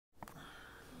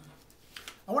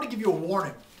I want to give you a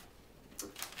warning.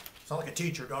 Sound like a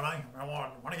teacher, don't I? I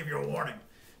want to give you a warning.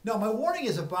 No, my warning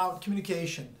is about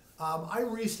communication. I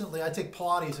take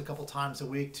Pilates a couple times a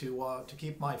week to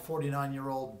keep my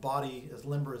 49-year-old body as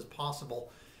limber as possible.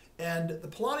 And the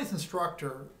Pilates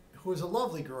instructor, who is a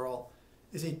lovely girl,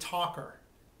 is a talker.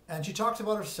 And she talks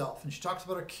about herself, and she talks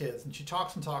about her kids, and she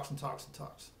talks and talks and talks and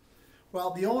talks.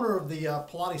 Well, the owner of the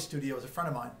Pilates studio is a friend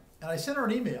of mine, and I sent her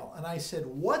an email, and I said,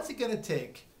 what's it going to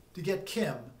take to get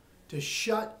Kim to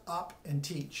shut up and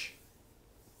teach?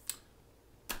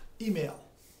 Email.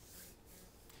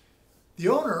 The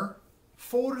owner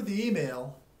forwarded the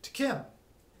email to Kim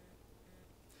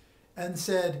and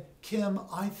said, Kim,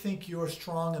 I think you're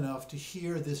strong enough to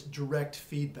hear this direct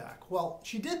feedback. Well,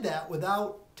 she did that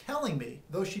without telling me,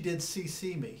 though she did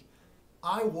CC me.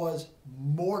 I was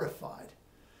mortified.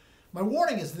 My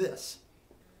warning is this: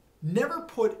 never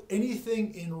put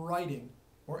anything in writing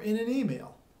or in an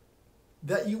email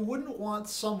that you wouldn't want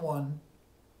someone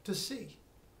to see.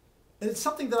 And it's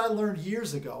something that I learned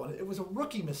years ago, and it was a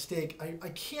rookie mistake. I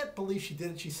can't believe she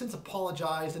did it. She's since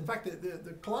apologized. In fact,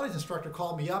 the Pilates instructor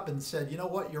called me up and said, you know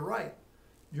what, you're right.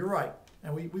 You're right.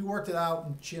 And we worked it out,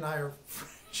 and she and I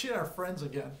are friends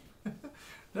again.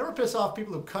 Never piss off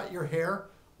people who cut your hair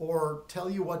or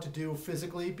tell you what to do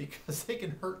physically, because they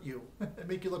can hurt you and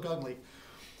make you look ugly.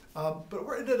 But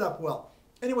it ended up well.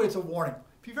 Anyway, it's a warning.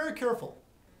 Be very careful.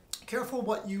 Careful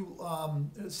what you,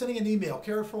 sending an email,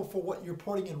 careful for what you're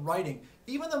putting in writing.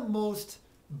 Even the most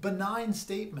benign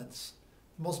statements,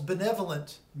 the most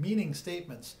benevolent meaning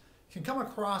statements can come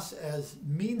across as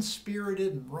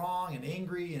mean-spirited and wrong and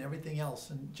angry and everything else.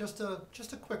 And just a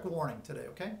quick warning today,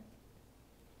 okay?